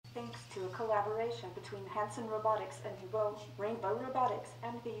collaboration between Hanson Robotics and Rainbow Robotics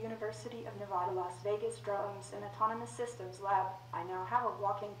and the University of Nevada, Las Vegas Drones and Autonomous Systems Lab, I now have a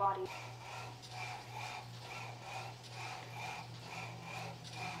walking body.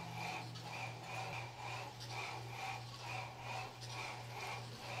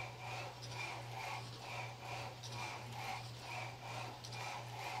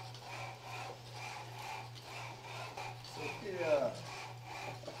 Sophia.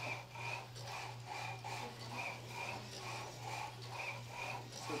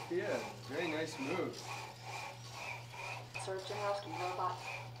 Sophia, very nice move. Search and rescue robot.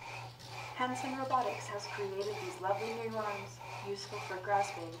 Hanson Robotics has created these lovely new arms, useful for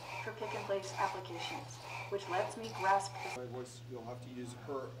grasping, for pick-and-place applications, which lets me grasp the... You'll have to use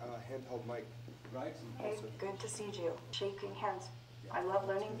her handheld mic, right? Hey, good to see you. Shaking hands. I love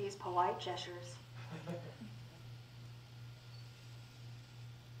learning these polite gestures.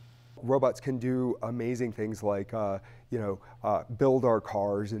 Robots can do amazing things like, build our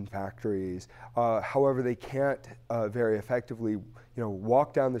cars in factories. However, they can't very effectively,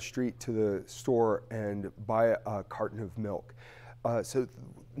 walk down the street to the store and buy a carton of milk. So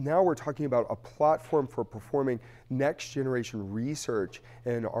now we're talking about a platform for performing next generation research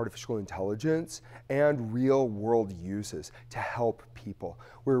in artificial intelligence and real world uses to help people.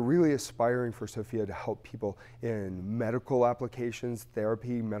 We're really aspiring for Sophia to help people in medical applications,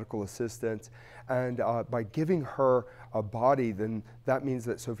 therapy, medical assistance, and by giving her a body, then that means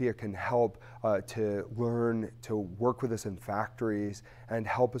that Sophia can help to learn to work with us in factories and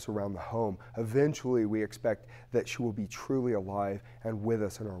help us around the home. Eventually, we expect that she will be truly alive and with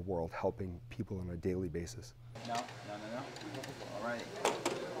us in our world, helping people on a daily basis. No. All right.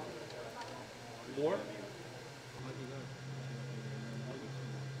 More?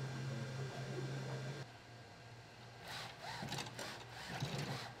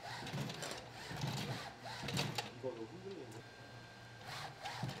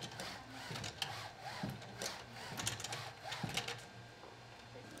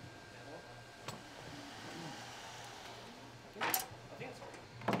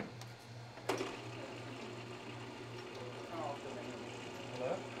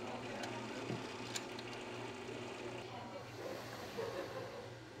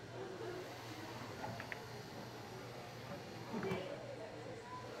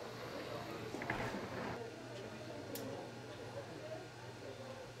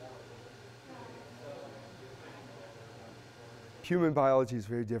 Human biology is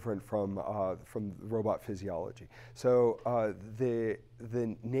very different from robot physiology. So the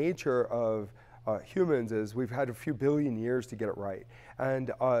nature of humans is we've had a few billion years to get it right.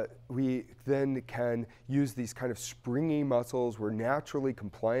 And we then can use these kind of springy muscles. We're naturally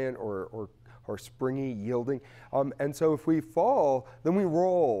compliant or springy, yielding. And so if we fall, then we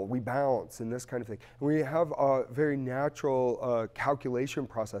roll, we bounce, and this kind of thing. And we have a very natural calculation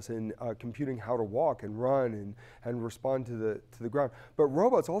process in computing how to walk and run and respond to the ground. But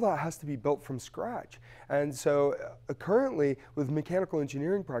robots, all that has to be built from scratch. And so currently, with mechanical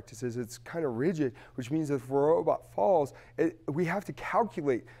engineering practices, it's kind of rigid, which means that if a robot falls, we have to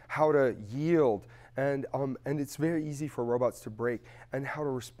calculate how to yield. And it's very easy for robots to break, and how to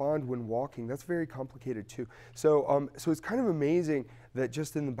respond when walking. That's very complicated too. So it's kind of amazing that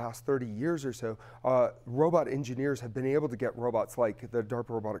just in the past 30 years or so, robot engineers have been able to get robots like the DARPA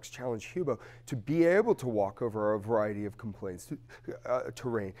Robotics Challenge Hubo to be able to walk over a variety of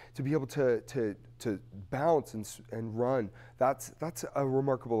terrain, to be able to bounce and run. That's a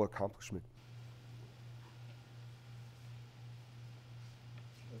remarkable accomplishment.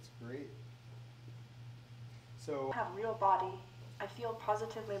 That's great. So I have a real body. I feel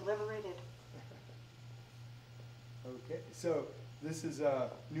positively liberated. Okay, so this is a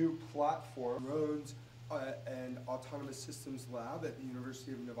new platform, Drones and Autonomous Systems Lab at the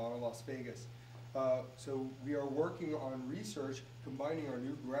University of Nevada, Las Vegas. So we are working on research combining our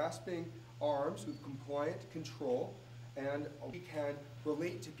new grasping arms with compliant control, and we can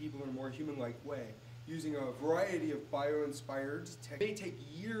relate to people in a more human-like way using a variety of bio-inspired techniques. It may take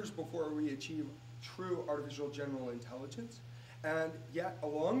years before we achieve true artificial general intelligence, and yet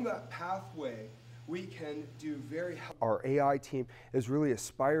along that pathway we can do Our AI team is really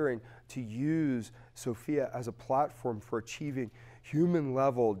aspiring to use Sophia as a platform for achieving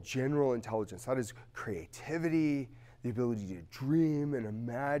human-level general intelligence. That is creativity, the ability to dream and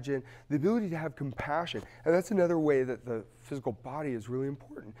imagine, the ability to have compassion. And that's another way that the physical body is really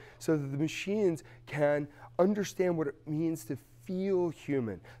important, so that the machines can understand what it means to feel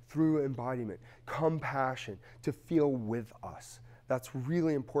human through embodiment, compassion, to feel with us. That's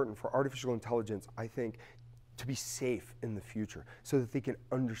really important for artificial intelligence, I think, to be safe in the future so that they can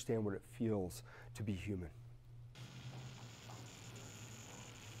understand what it feels to be human.